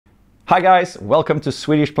Hi guys, welcome to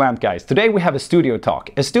Swedish Plantguys. Today we have a studio talk.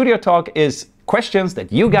 A studio talk is questions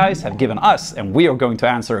that you guys have given us and we are going to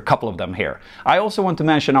answer a couple of them here. I also want to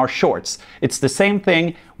mention our shorts. It's the same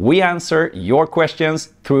thing. We answer your questions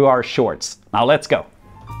through our shorts. Now let's go.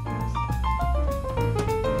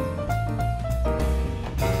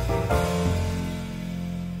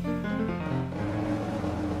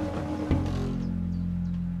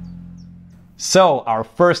 So our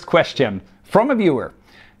first question from a viewer.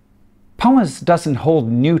 Pumice doesn't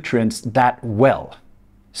hold nutrients that well.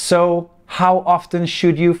 So how often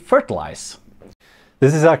should you fertilize?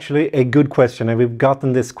 This is actually a good question, and we've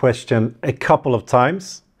gotten this question a couple of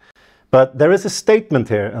times. But there is a statement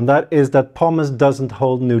here, and that is that pumice doesn't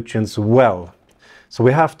hold nutrients well. So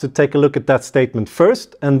we have to take a look at that statement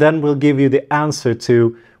first, and then we'll give you the answer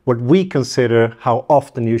to what we consider how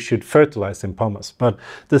often you should fertilize in pumice. But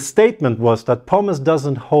the statement was that pumice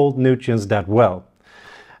doesn't hold nutrients that well.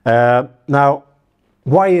 Now,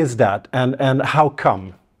 why is that and how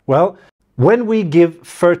come? Well, when we give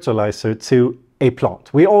fertilizer to a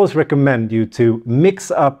plant, we always recommend you to mix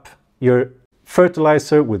up your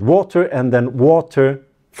fertilizer with water and then water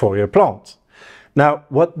for your plant. Now,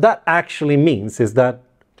 what that actually means is that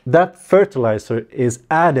that fertilizer is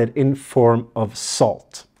added in form of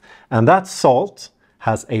salt. And that salt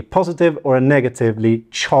has a positive or a negatively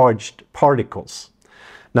charged particles.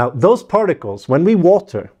 Now, those particles, when we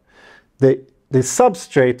water, the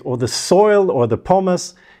substrate or the soil or the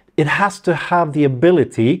pumice, it has to have the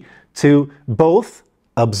ability to both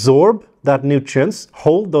absorb that nutrients,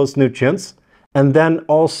 hold those nutrients, and then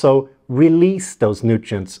also release those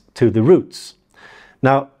nutrients to the roots.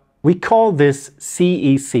 Now, we call this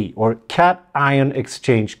CEC, or cation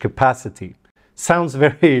exchange capacity. Sounds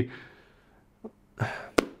very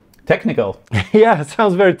technical. Yeah, it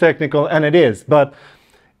sounds very technical, and it is, but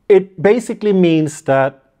it basically means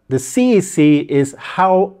that the CEC is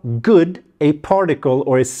how good a particle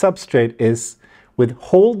or a substrate is with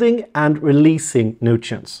holding and releasing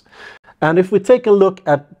nutrients. And if we take a look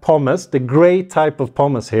at pumice, the gray type of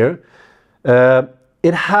pumice here,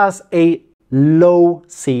 it has a low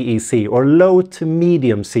CEC or low to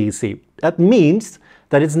medium CEC. That means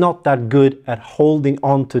that it's not that good at holding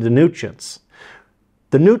on to the nutrients.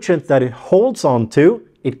 The nutrients that it holds on to,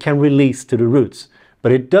 it can release to the roots,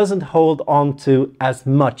 but it doesn't hold on to as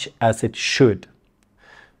much as it should.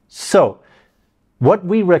 So, what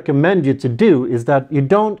we recommend you to do is that you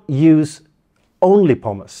don't use only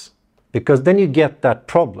pumice, because then you get that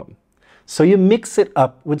problem. So you mix it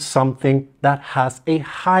up with something that has a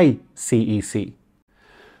high CEC.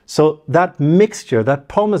 So that mixture, that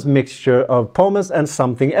pumice mixture of pumice and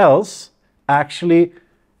something else actually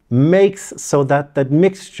makes so that that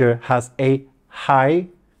mixture has a high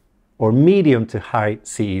or medium to high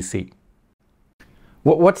CEC.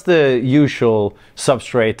 What's the usual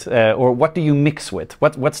substrate or what do you mix with?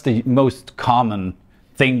 What's the most common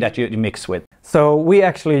thing that you mix with? So we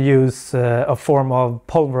actually use a form of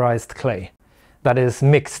pulverized clay that is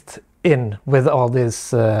mixed in with all this,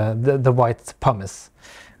 the white pumice.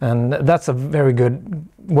 And that's a very good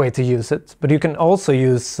way to use it. But you can also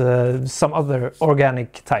use some other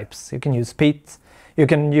organic types. You can use peat. You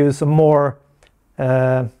can use a more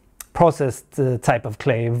processed type of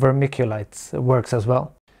clay. Vermiculite works as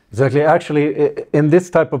well. Exactly. Actually, in this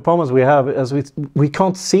type of pumice we have, as we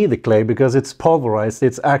can't see the clay because it's pulverized.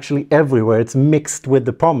 It's actually everywhere. It's mixed with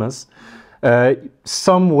the pumice.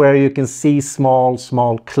 Somewhere you can see small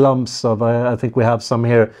clumps of, I think we have some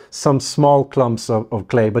here, some small clumps of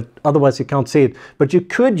clay, but otherwise you can't see it. But you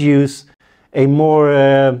could use a more,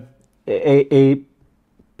 a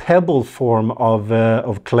pebble form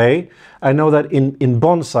of clay. I know that in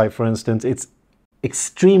bonsai, for instance, it's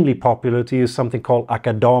extremely popular to use something called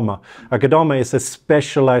akadama. Akadama is a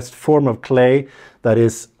specialized form of clay that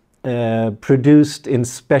is produced in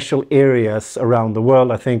special areas around the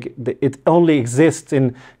world. I think it only exists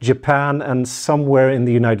in Japan and somewhere in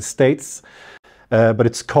the United States, but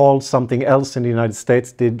it's called something else in the United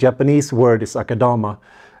States. The Japanese word is akadama,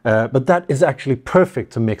 but that is actually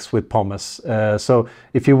perfect to mix with pumice. So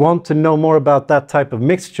if you want to know more about that type of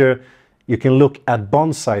mixture, you can look at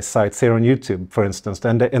bonsai sites here on YouTube, for instance,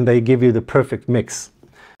 and they give you the perfect mix.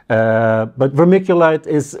 But vermiculite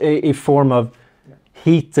is a form of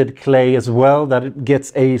heated clay as well, that it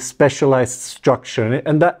gets a specialized structure,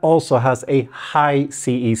 and that also has a high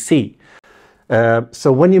CEC.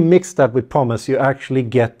 So when you mix that with pumice, you actually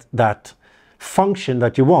get that function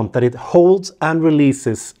that you want, that it holds and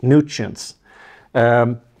releases nutrients.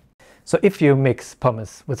 So if you mix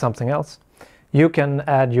pumice with something else, you can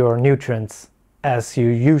add your nutrients as you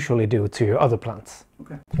usually do to your other plants.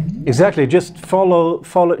 Okay. Exactly. Just follow.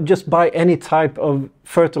 Just buy any type of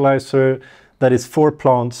fertilizer that is for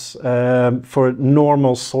plants, for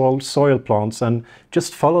normal soil plants, and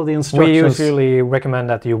just follow the instructions. We usually recommend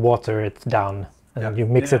that you water it down, and you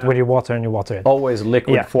mix it with your water, and you water it. Always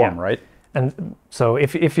liquid form, right? And so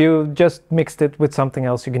if you just mixed it with something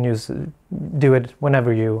else, you can do it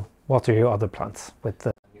whenever you water your other plants with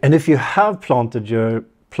the. And if you have planted your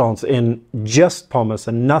plants in just pumice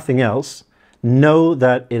and nothing else, know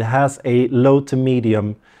that it has a low to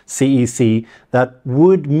medium CEC. That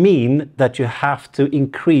would mean that you have to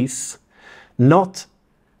increase not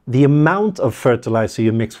the amount of fertilizer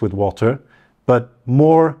you mix with water, but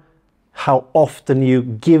more how often you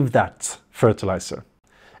give that fertilizer.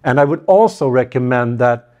 And I would also recommend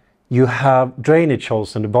that you have drainage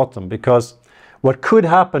holes in the bottom, because what could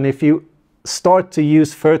happen if you start to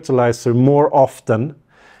use fertilizer more often,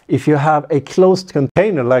 if you have a closed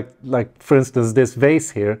container, like for instance this vase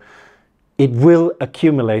here, it will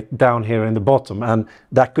accumulate down here in the bottom, and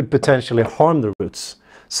that could potentially harm the roots.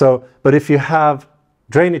 So, but if you have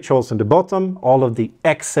drainage holes in the bottom, all of the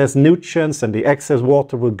excess nutrients and the excess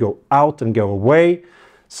water will go out and go away.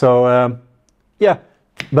 So yeah,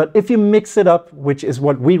 but if you mix it up, which is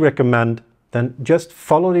what we recommend, then just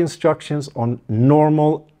follow the instructions on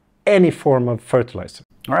normal, any form of fertilizer.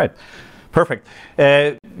 All right, perfect.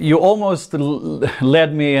 You almost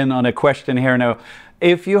led me in on a question here now.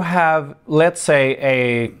 If you have, let's say,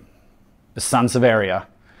 a sansevieria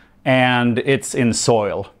and it's in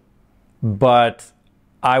soil, but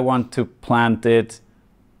I want to plant it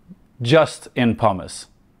just in pumice,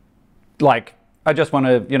 like I just want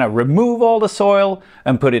to, remove all the soil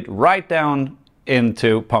and put it right down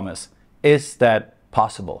into pumice. Is that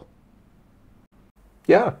possible?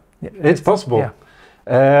 Yeah, it's possible. Yeah.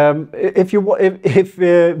 If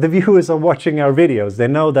the viewers are watching our videos, they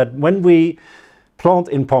know that when we plant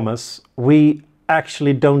in pumice, we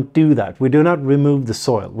actually don't do that. We do not remove the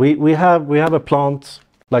soil. We have a plant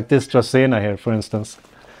like this Dracaena here, for instance,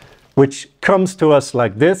 which comes to us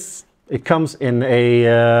like this. It comes in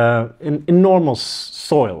in normal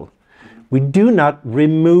soil. We do not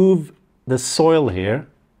remove the soil here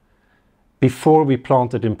before we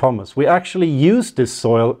plant it in pumice. We actually use this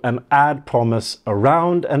soil and add pumice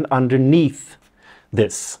around and underneath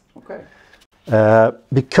this. Okay.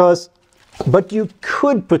 But you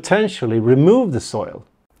could potentially remove the soil.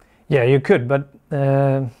 Yeah, you could, but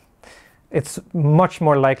it's much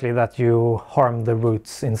more likely that you harm the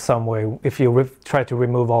roots in some way if you try to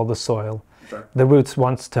remove all the soil. Sure. The roots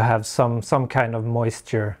want to have some kind of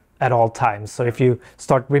moisture at all times. So if you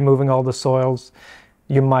start removing all the soils,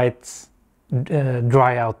 you might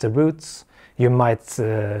dry out the roots. You might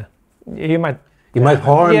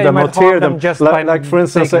harm them or tear them. Just like for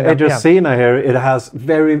instance, a Dracaena here, it has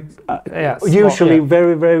usually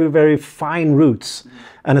very, very, very fine roots.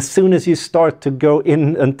 And as soon as you start to go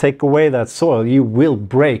in and take away that soil, you will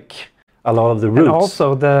break a lot of the roots. And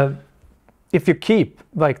also, if you keep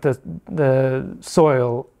like the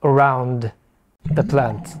soil around the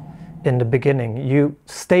plant in the beginning, you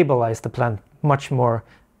stabilize the plant much more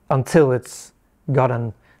until it's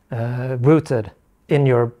gotten rooted in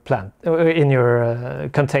your plant, in your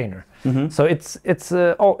container. Mm-hmm. So it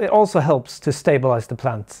also helps to stabilize the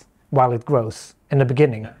plant while it grows in the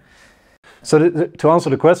beginning. So to answer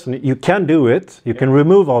the question, you can do it. You can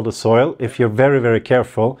remove all the soil if you're very, very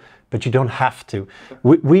careful, but you don't have to.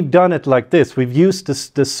 We've done it like this. We've used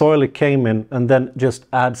the soil it came in and then just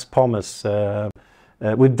adds pumice.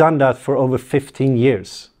 We've done that for over 15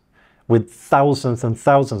 years with thousands and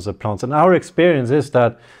thousands of plants. And our experience is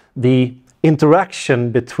that the interaction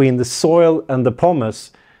between the soil and the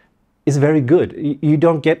pumice is very good. You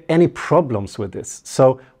don't get any problems with this.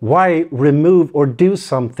 So why remove or do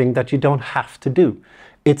something that you don't have to do?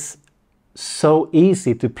 It's so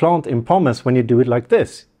easy to plant in pumice when you do it like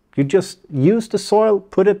this. You just use the soil,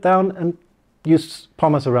 put it down, and use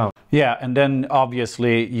pumice around. Yeah, and then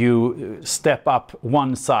obviously you step up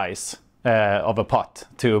one size of a pot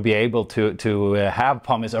to be able to have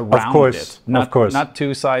pumice around it. Of course. Not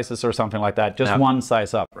two sizes or something like that, just one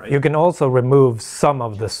size up, right? You can also remove some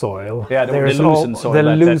of the soil. Yeah, there's loosened soil.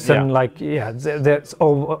 There's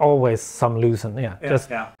always some loosened,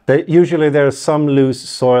 Usually there's some loose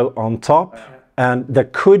soil on top, and there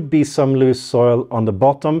could be some loose soil on the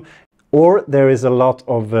bottom, or there is a lot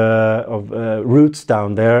of roots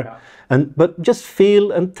down there. Yeah. But just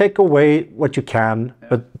feel and take away what you can,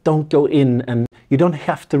 but don't go in, and you don't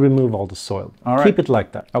have to remove all the soil. All right. Keep it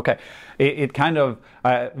like that. Okay. It kind of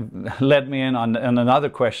led me in on another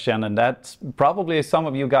question, and that's probably some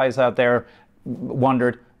of you guys out there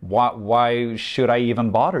wondered, why should I even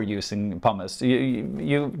bother using pumice?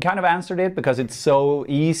 You kind of answered it because it's so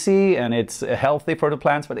easy and it's healthy for the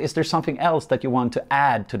plants, but is there something else that you want to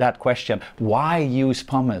add to that question? Why use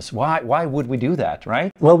pumice? Why would we do that,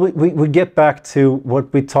 right? Well, we get back to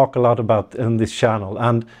what we talk a lot about in this channel,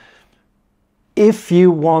 and if you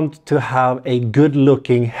want to have a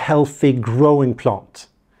good-looking, healthy, growing plant,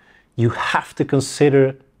 you have to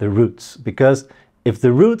consider the roots, because if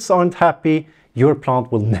the roots aren't happy, your plant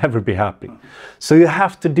will never be happy. So you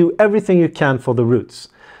have to do everything you can for the roots.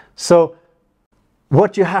 So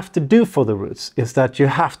what you have to do for the roots is that you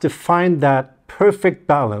have to find that perfect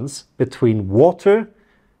balance between water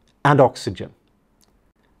and oxygen.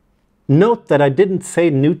 Note that I didn't say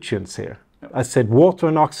nutrients here. I said water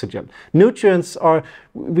and oxygen. Nutrients are,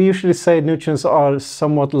 we usually say nutrients are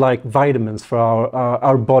somewhat like vitamins for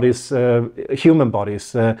our bodies, human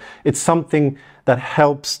bodies. It's something that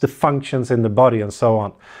helps the functions in the body and so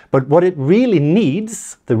on. But what it really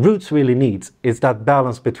needs, the roots really needs, is that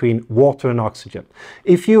balance between water and oxygen.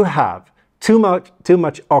 If you have too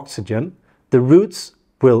much oxygen, the roots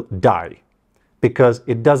will die because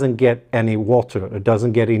it doesn't get any water, it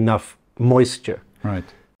doesn't get enough moisture. Right.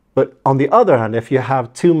 But on the other hand, if you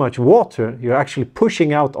have too much water, you're actually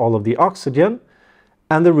pushing out all of the oxygen,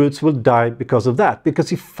 and the roots will die because of that,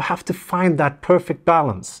 because you have to find that perfect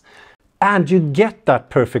balance. And you get that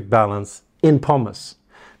perfect balance in pumice,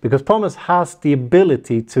 because pumice has the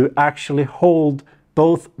ability to actually hold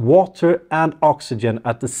both water and oxygen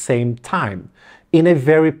at the same time in a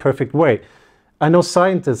very perfect way. I know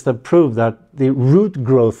scientists have proved that the root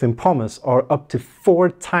growth in pumice are up to 4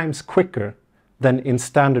 times quicker than in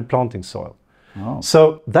standard planting soil. Oh.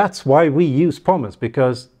 So that's why we use pumice,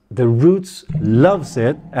 because the roots loves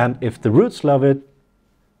it, and if the roots love it,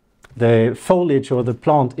 the foliage or the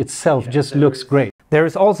plant itself just looks great. There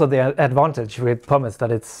is also the advantage with pumice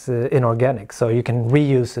that it's inorganic, so you can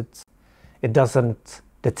reuse it. It doesn't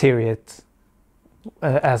deteriorate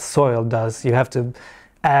as soil does. You have to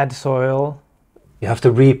add soil. You have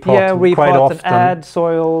to repot quite often. And add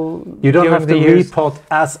soil. You don't have to repot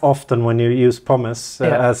as often when you use pumice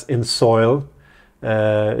as in soil.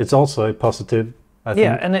 It's also a positive, I think.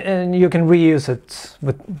 Yeah, and you can reuse it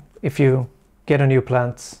if you get a new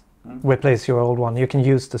plant, replace your old one. You can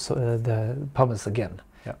use the pumice again.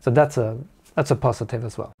 Yeah. So that's a positive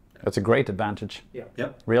as well. That's a great advantage. Yeah.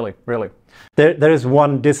 Yep. Really, really. There is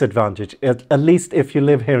one disadvantage, at least if you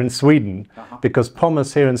live here in Sweden, because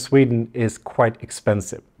pumice here in Sweden is quite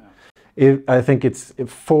expensive. Yeah. I think it's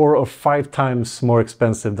 4 or 5 times more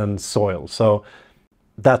expensive than soil. So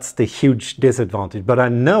that's the huge disadvantage. But I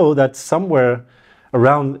know that somewhere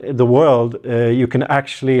around the world, you can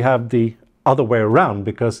actually have the other way around,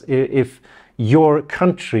 because if your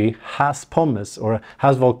country has pumice or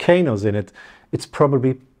has volcanoes in it, it's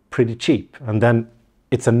probably pretty cheap, and then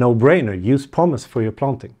it's a no-brainer. Use pumice for your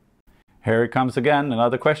planting. Here it comes again,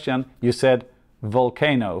 another question. You said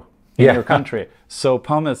volcano in your country. So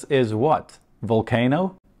pumice is what?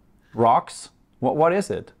 Volcano? Rocks? What is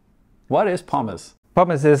it? What is pumice?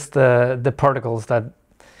 Pumice is the particles that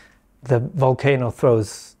the volcano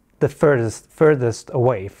throws the furthest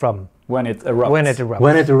away from. When it erupts. When it erupts.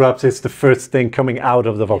 When it erupts, it's the first thing coming out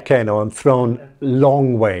of the volcano and thrown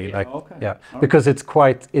long way. Because it's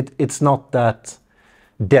quite, it's not that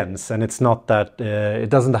dense, and it's not that, it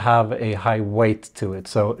doesn't have a high weight to it.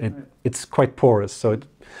 So it's quite porous. So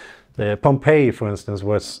Pompeii, for instance,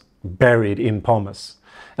 was buried in pumice.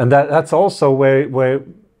 And that's also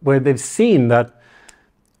where they've seen that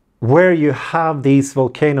where you have these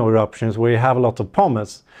volcano eruptions, where you have a lot of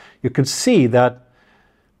pumice, you could see that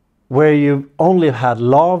where you've only had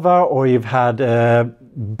lava or you've had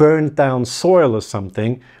burnt down soil or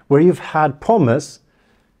something, where you've had pumice,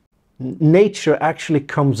 nature actually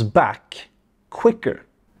comes back quicker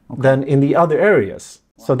than in the other areas.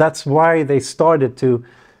 Wow. So that's why they started to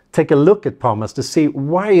take a look at pumice to see,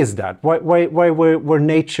 why is that? Why were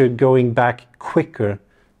nature going back quicker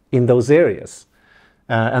in those areas?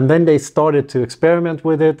 And then they started to experiment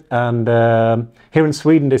with it, and here in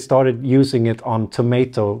Sweden they started using it on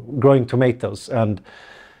growing tomatoes, and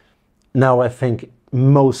now I think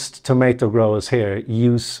most tomato growers here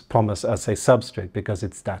use pumice as a substrate because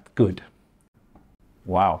it's that good.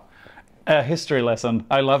 Wow. A history lesson.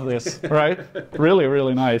 I love this, right? Really,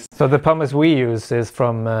 really nice. So the pumice we use is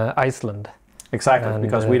from Iceland. Exactly, and,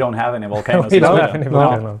 because we don't have any volcanoes. We don't have any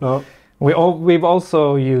volcanoes. No. We've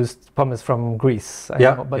also used pumice from Greece.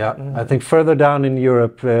 I think further down in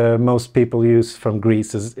Europe, most people use from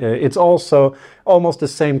Greece. It's also almost the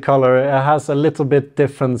same color. It has a little bit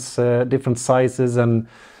different sizes, and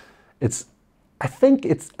I think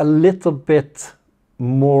it's a little bit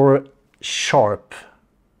more sharp.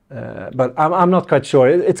 But I'm not quite sure.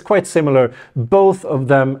 It's quite similar. Both of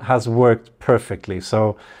them has worked perfectly.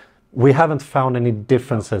 So we haven't found any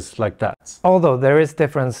differences like that. Although there is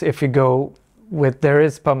difference if you go with, there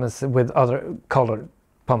is pumice with other colored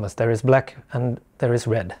pumice. There is black and there is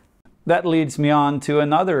red. That leads me on to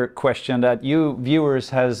another question that you viewers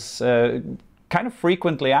has kind of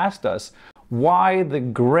frequently asked us. Why the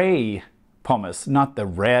gray pumice, not the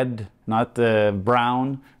red, not the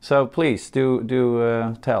brown? So please do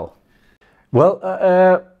tell. Well,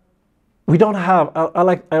 we don't have,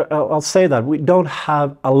 I'll say that, we don't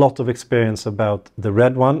have a lot of experience about the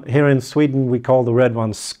red one. Here in Sweden we call the red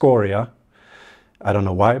one scoria. I don't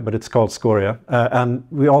know why, but it's called scoria. And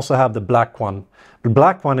we also have the black one. The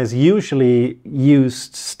black one is usually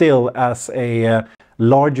used still as a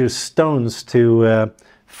larger stones to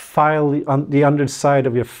file on the underside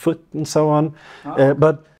of your foot and so on. Oh.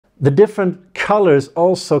 But the different colors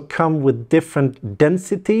also come with different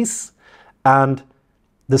densities, and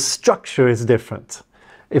the structure is different.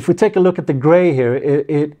 If we take a look at the gray here,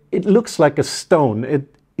 it looks like a stone.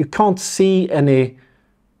 You can't see any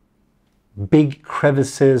big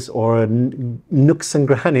crevices or nooks and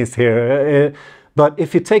crannies here. But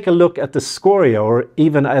if you take a look at the scoria or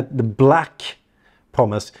even at the black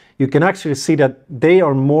pumice, you can actually see that they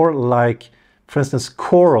are more like, for instance,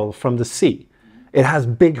 coral from the sea. It has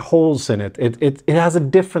big holes in it. It has a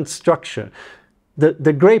different structure.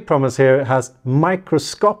 The gray pumice here has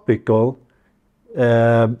microscopical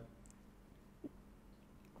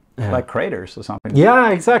like craters or something.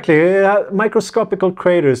 Yeah, exactly. Microscopical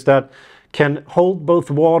craters that can hold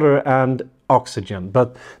both water and oxygen.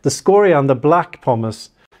 But the scoria and the black pumice,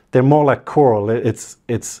 they're more like coral.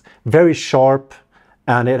 It's very sharp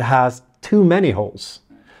and it has too many holes.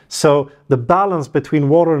 So the balance between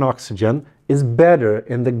water and oxygen is better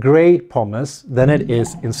in the gray pumice than it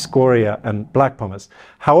is in scoria and black pumice.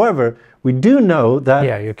 However, we do know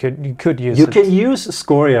that you could use you can use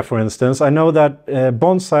scoria, for instance. I know that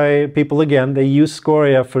bonsai people, again, they use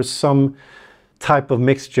scoria for some type of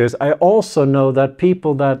mixtures. I also know that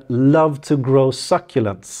people that love to grow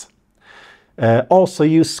succulents also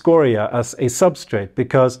use scoria as a substrate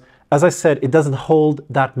because, as I said, it doesn't hold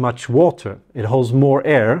that much water. It holds more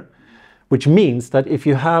air, which means that if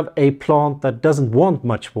you have a plant that doesn't want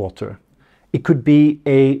much water, it could be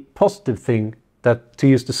a positive thing to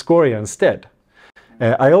use the scoria instead.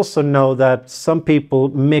 I also know that some people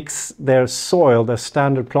mix their soil, their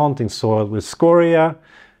standard planting soil, with scoria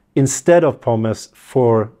instead of pumice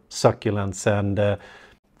for succulents, and I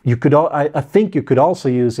think you could also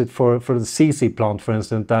use it for the CC plant, for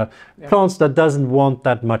instance, plants that doesn't want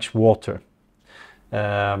that much water.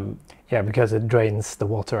 Yeah, because it drains the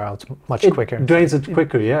water out much quicker. It drains it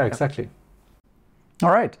quicker, yeah, exactly.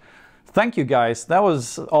 All right. Thank you, guys. That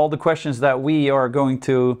was all the questions that we are going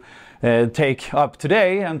to take up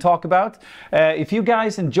today and talk about. If you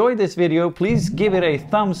guys enjoyed this video, please give it a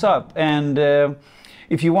thumbs up, and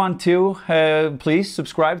if you want to, please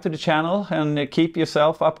subscribe to the channel and keep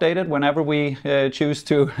yourself updated whenever we choose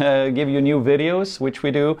to give you new videos, which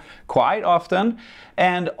we do quite often.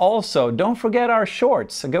 And also, don't forget our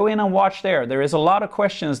shorts. Go in and watch there. There is a lot of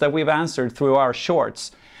questions that we've answered through our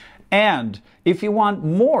shorts. And if you want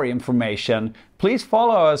more information, please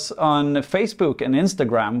follow us on Facebook and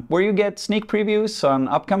Instagram, where you get sneak previews on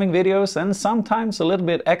upcoming videos and sometimes a little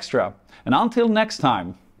bit extra. And until next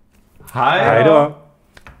time, hej då!